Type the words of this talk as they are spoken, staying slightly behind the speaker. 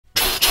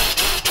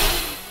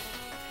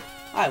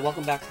Hi,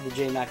 welcome back to the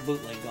JMaq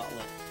Bootleg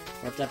Gauntlet.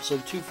 We're up to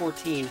episode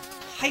 214,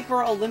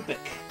 Hyper Olympic,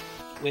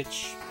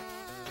 which,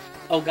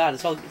 oh god,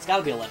 it's got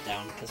to be a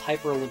letdown, because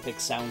Hyper Olympic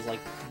sounds like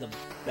the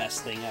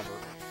best thing ever.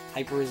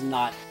 Hyper is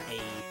not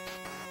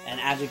an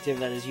adjective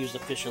that is used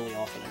officially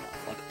often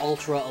enough. Like,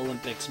 Ultra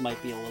Olympics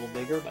might be a little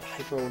bigger, but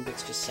Hyper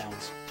Olympics just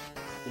sounds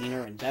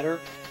cleaner and better.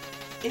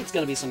 It's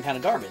going to be some kind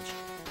of garbage.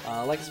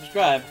 Like and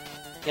subscribe,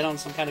 get on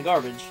some kind of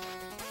garbage.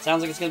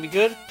 Sounds like it's going to be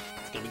good,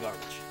 it's going to be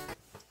garbage.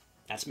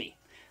 That's me.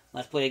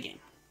 Let's play a game.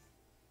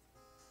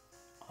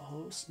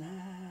 Oh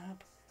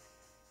snap.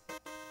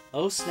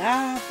 Oh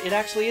snap! It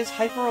actually is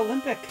Hyper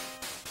Olympic.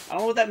 I don't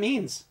know what that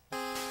means.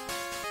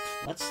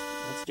 Let's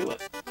do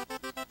it.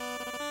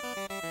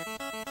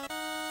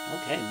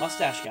 Okay,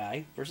 mustache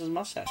guy versus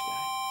mustache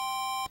guy.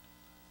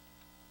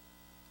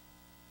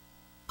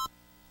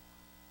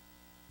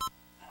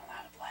 I don't know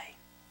how to play.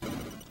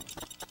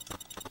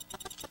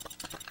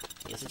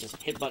 Guess it just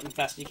hit button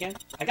fast as you can.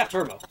 I got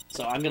turbo,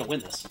 so I'm gonna win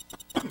this.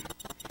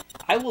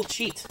 I will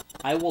cheat.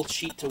 I will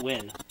cheat to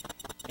win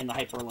in the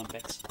Hyper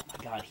Olympics. Oh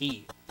my god,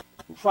 he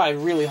tried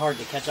really hard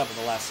to catch up at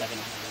the last second.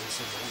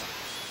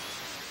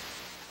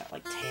 Got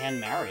like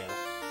tan Mario.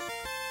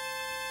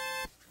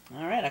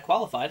 Alright, I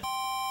qualified.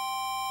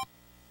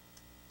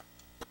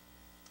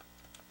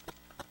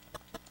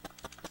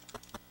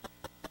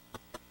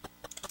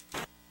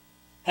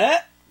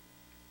 Huh?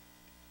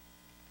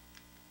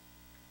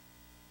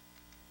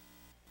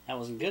 That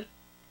wasn't good.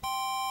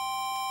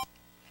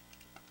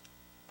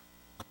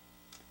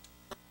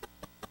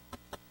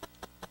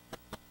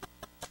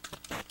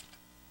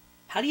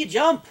 How do you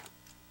jump?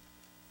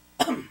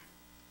 I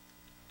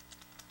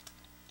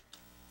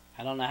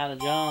don't know how to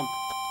jump.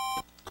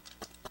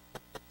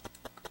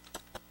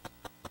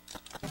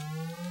 I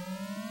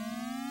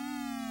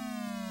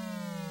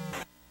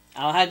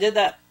don't know how I did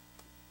that.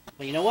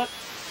 But you know what?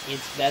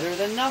 It's better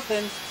than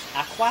nothing.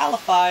 I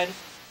qualified.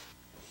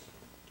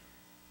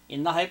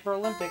 In the Hyper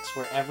Olympics,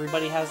 where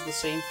everybody has the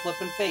same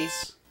flippin'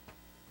 face.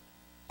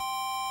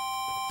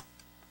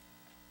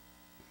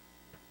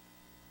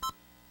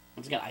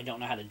 Once again, I don't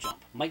know how to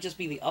jump. Might just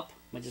be the up.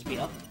 Might just be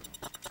up.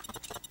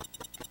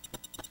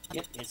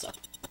 Yep, it's up.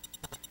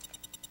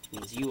 Which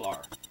means you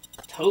are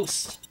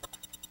toast.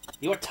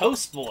 You are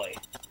toast, boy.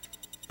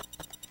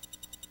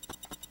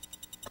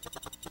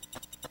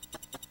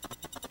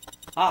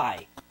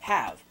 I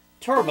have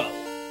turbo.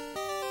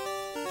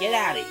 Get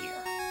out of here.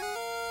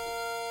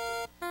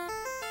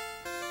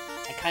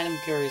 I kind of am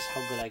curious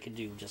how good I could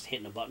do just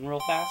hitting a button real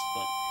fast,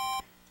 but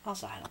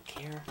also I don't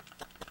care.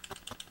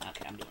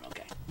 Okay, I'm doing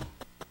okay.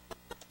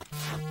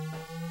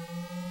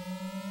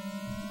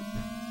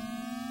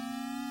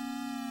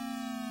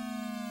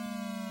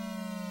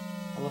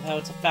 I love how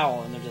it's a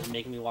foul and they're just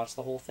making me watch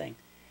the whole thing.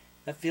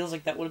 That feels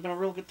like that would have been a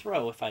real good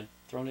throw if I'd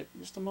thrown it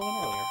just a moment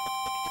earlier.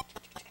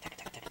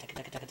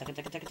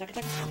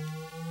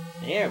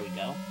 There we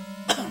go.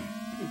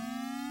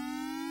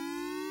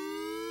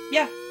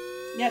 Yeah,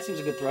 it seems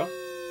a good throw.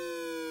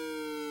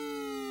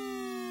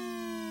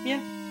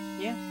 Yeah.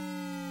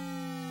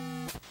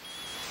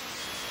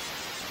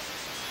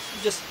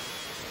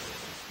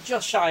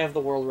 Just shy of the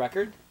world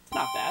record.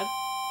 Not bad.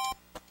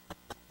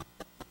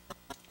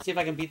 See if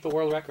I can beat the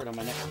world record on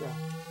my next throw.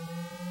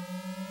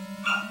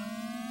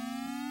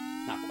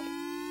 Not quite.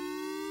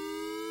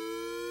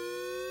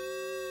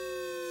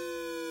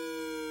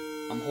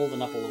 I'm holding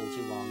up a little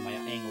too long. My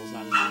angle's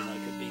not as good as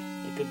it could be.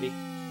 It could be.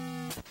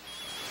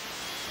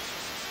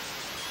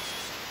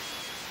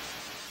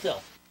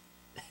 Still,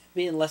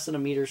 being less than a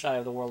meter shy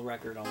of the world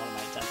record on one of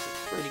my attempts is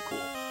pretty cool.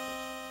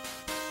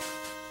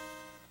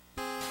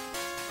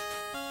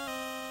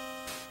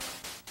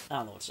 I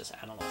don't know what's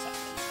happening.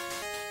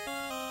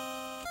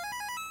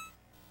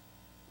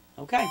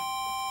 Okay.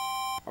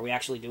 Are we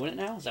actually doing it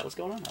now? Is that what's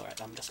going on?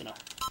 Alright, I'm just gonna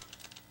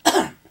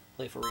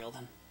play for real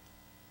then.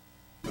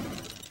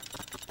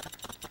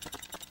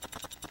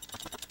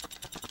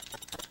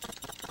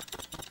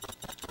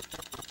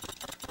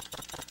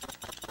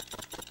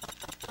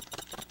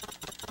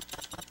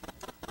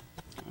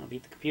 I'll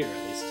beat the computer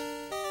at least.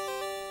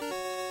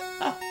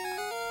 Oh.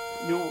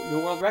 New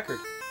world record.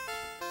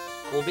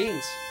 Cool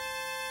beans.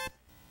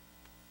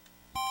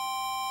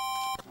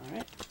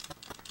 Alright.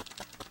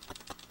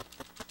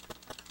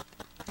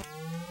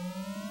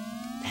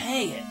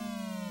 Dang it.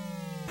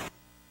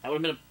 That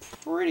would have been a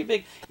pretty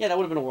big... Yeah, that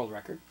would have been a world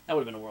record.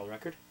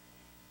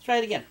 Let's try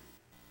it again.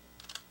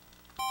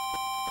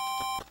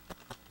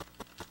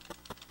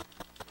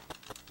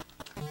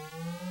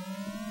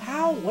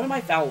 How? What am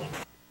I fouling?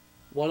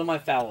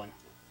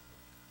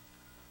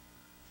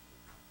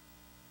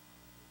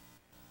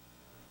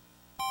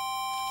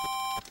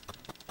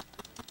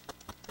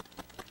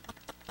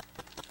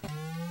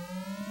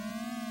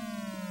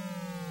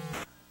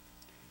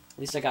 At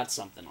least I got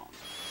something on.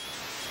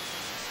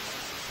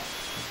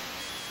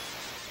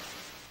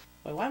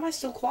 Wait, why am I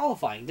still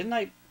qualifying? Didn't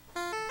I...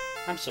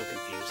 I'm so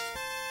confused.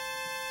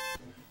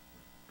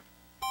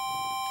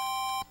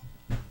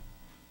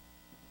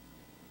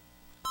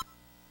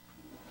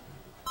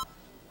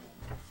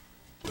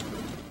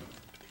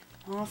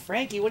 Oh,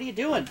 Frankie, what are you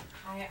doing?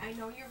 Hi, I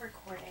know you're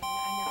recording.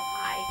 I know,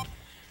 hi.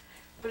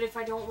 But if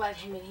I don't let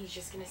him in, he's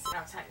just going to sit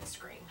outside and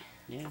scream.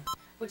 Yeah.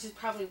 Which is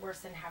probably worse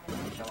than having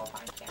him show up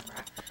on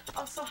camera.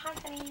 Oh, so hi,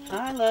 honey.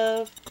 Hi,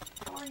 love.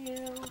 How are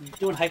you?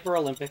 Doing Hyper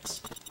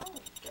Olympics.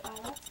 Oh,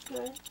 that's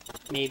good.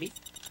 Maybe.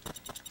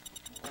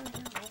 I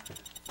don't know.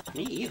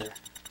 Me either.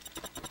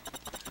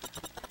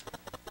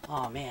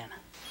 Oh man,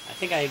 I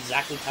think I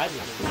exactly tied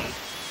with him.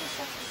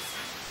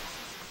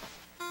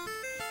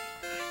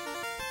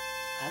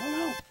 I don't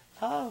know.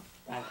 Oh,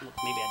 maybe I did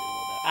a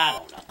little bit. I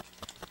don't know.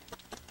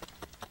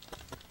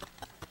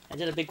 I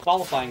did a big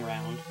qualifying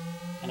round,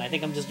 and I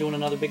think I'm just doing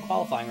another big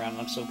qualifying round,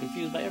 and I'm so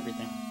confused by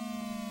everything.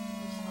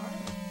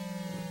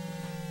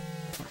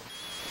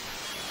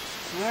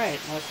 Alright,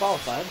 well, I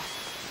qualified.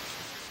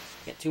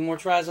 Get 2 more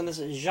tries on this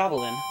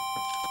javelin.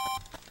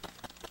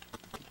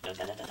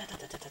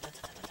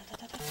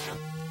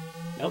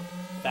 Nope,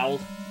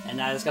 fouled. And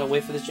now I just gotta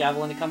wait for this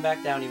javelin to come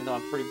back down, even though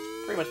I'm pretty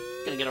much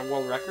gonna get a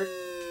world record.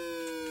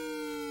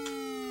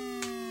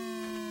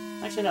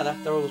 Actually, no, that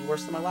throw was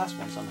worse than my last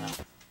one somehow.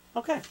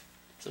 Okay,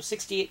 so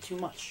 68 too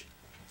much.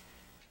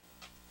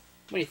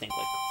 What do you think,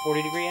 like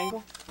 40-degree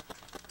angle?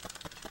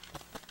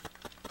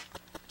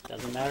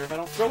 Doesn't matter if I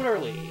don't throw it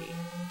early.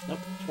 Nope,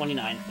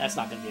 29. That's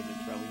not gonna be a good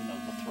throw, even though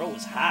the throw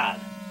was hard.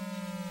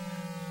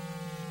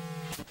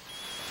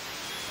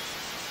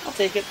 I'll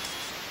take it.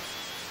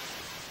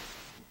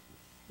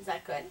 Is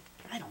that good?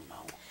 I don't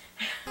know.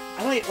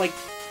 I like,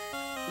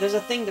 there's a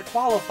thing to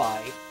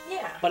qualify.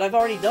 Yeah. But I've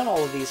already done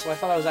all of these, so I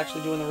thought I was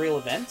actually doing the real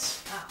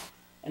events. Oh.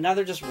 And now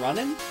they're just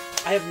running?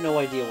 I have no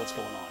idea what's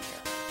going on here.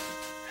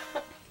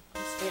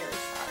 I'm very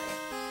sorry.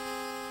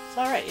 It's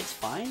alright, it's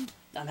fine.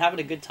 I'm having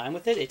a good time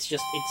with it. It's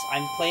just,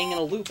 I'm playing in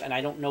a loop and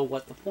I don't know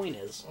what the point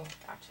is. Oh,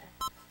 gotcha.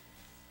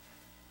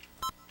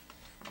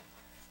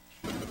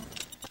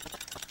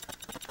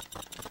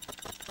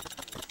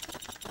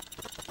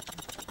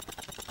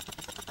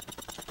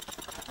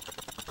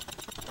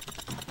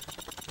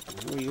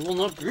 Oh, you will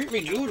not beat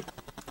me, dude!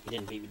 He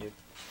didn't beat me, dude.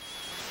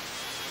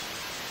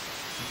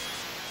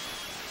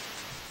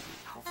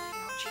 Hopefully you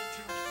don't cheat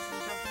too much because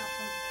I'm jumping up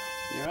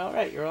from... You're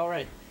alright, you're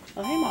alright.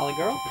 Oh, hey, Molly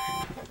girl.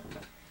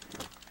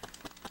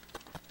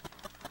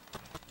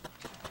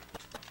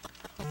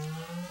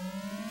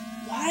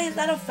 Why is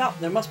that a foul?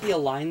 There must be a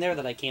line there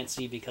that I can't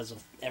see because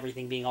of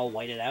everything being all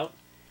whited out.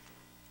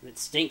 And it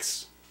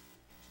stinks.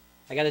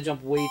 I gotta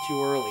jump way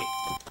too early.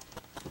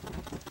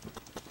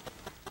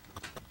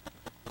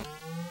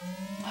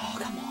 Oh,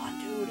 come on,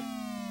 dude.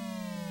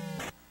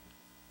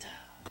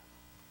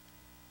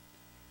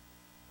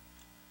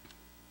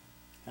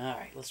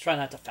 Alright, let's try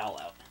not to foul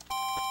out.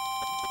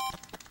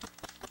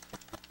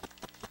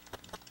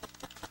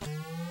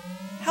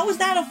 How is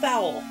that a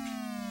foul?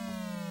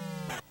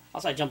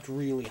 Also, I jumped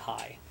really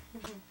high.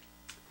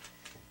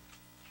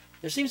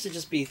 There seems to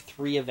just be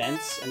 3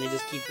 events, and they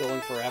just keep going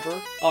forever.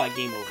 Oh, I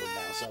game over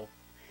now, so...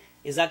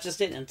 Is that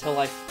just it until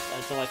I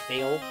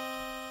fail?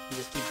 And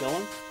just keep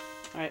going?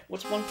 Alright,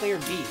 what's one player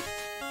B?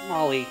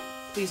 Molly,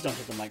 please don't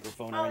hit the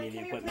microphone or any of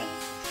the equipment.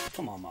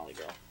 Come on, Molly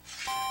girl.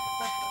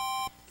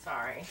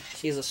 Sorry.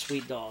 She is a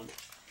sweet dog,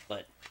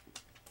 but...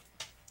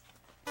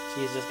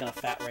 she's just gonna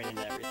fat right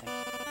into everything.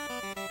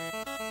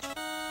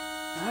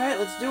 Alright,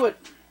 let's do it.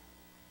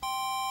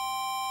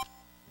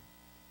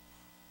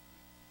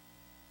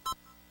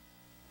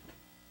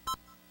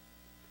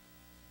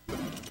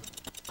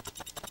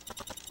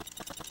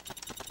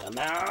 Come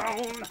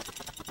on!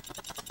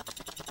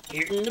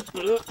 Hitting the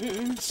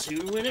button,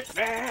 suing it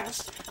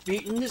fast,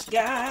 beating this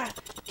guy,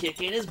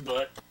 kicking his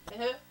butt.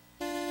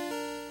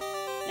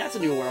 That's a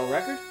new world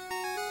record.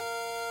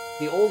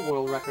 The old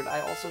world record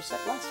I also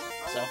set last time,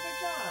 so... Good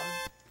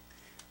job.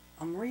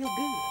 I'm real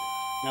good.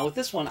 Now with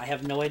this one, I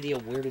have no idea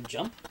where to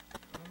jump,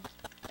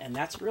 and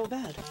that's real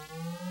bad.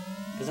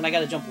 Because then I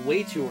gotta jump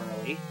way too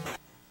early,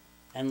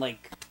 and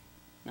like...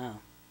 no.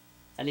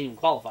 I didn't even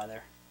qualify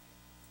there.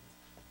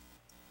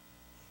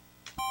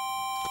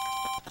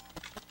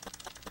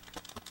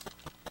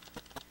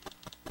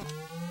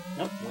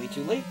 Nope, way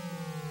too late.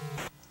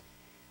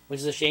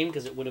 Which is a shame,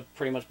 because it would have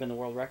pretty much been the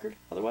world record,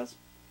 otherwise.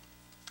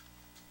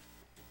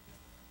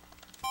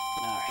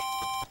 Alright.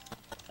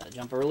 Gotta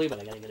jump early, but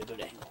I gotta get a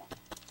good angle.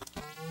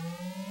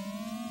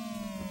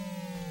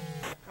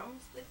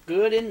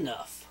 Good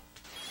enough.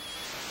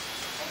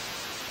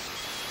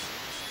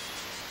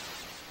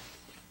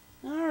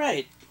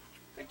 Alright.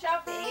 Good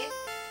job, babe.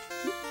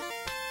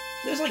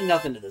 There's like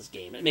nothing to this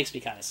game. It makes me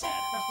kind of sad.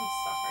 I'm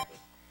sorry.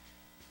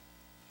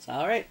 It's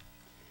alright.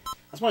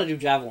 I just want to do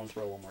javelin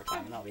throw one more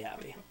time and I'll be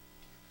happy.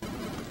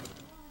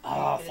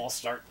 Ah, false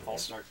start,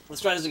 false start.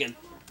 Let's try this again.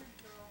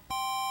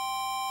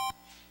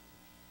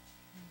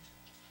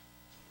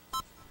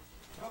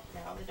 Oh,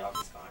 now the dog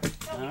is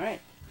gone.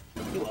 Alright.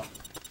 You will.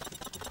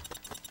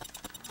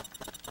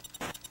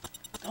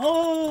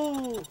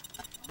 Oh!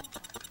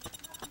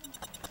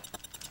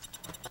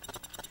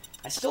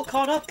 I still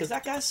caught up because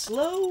that guy's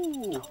slow.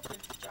 Oh, good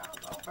job.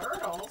 Oh,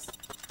 hurdles.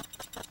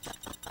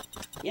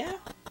 Yeah.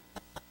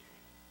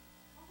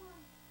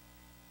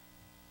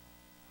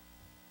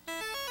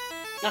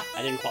 Nah,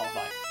 I didn't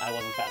qualify. I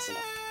wasn't fast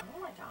enough.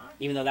 Oh my god.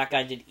 Even though that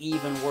guy did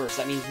even worse.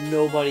 That means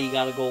nobody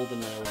got a gold in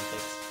the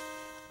Olympics.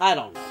 I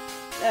don't know.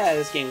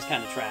 This game is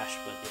kind of trash,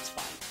 but it's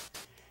fine.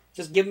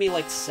 Just give me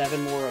like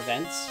 7 more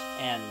events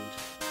and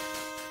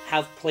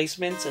have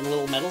placements and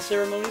little medal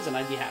ceremonies, and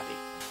I'd be happy.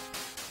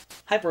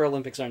 Hyper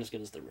Olympics aren't as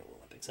good as the real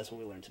Olympics. That's what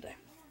we learned today.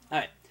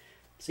 Alright.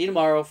 See you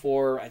tomorrow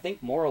for, I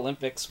think, more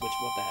Olympics, which,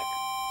 what the heck.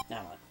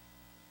 Now on.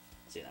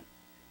 See you then.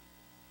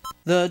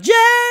 The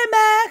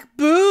JMaq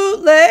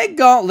Bootleg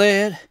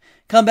Gauntlet.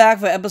 Come back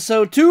for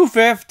episode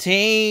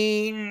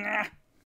 215.